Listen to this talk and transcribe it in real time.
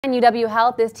And UW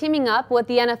Health is teaming up with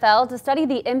the NFL to study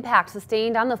the impact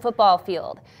sustained on the football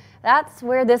field. That's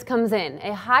where this comes in,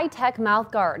 a high-tech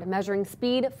mouth guard measuring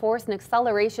speed, force, and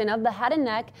acceleration of the head and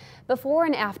neck before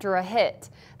and after a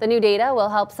hit. The new data will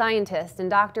help scientists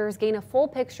and doctors gain a full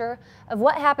picture of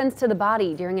what happens to the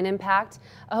body during an impact,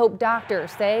 a hope doctors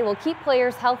say will keep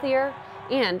players healthier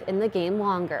and in the game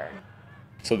longer.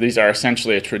 So these are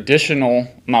essentially a traditional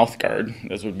mouth guard,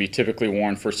 as would be typically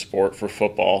worn for sport, for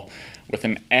football, with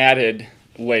an added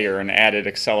layer, an added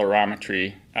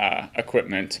accelerometry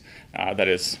equipment that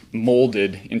is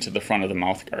molded into the front of the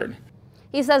mouth guard.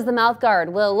 He says the mouth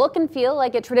guard will look and feel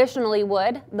like it traditionally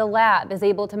would. The lab is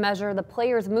able to measure the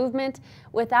player's movement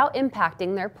without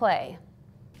impacting their play.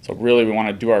 So really we want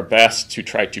to do our best to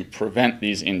try to prevent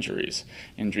these injuries.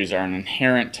 Injuries are an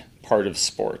inherent part of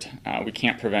sport. We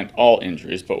can't prevent all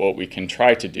injuries, but what we can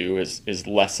try to do is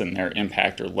lessen their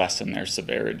impact or lessen their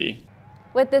severity.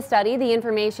 With this study, the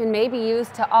information may be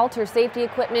used to alter safety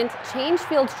equipment, change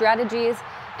field strategies,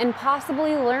 and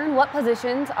possibly learn what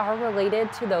positions are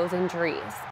related to those injuries.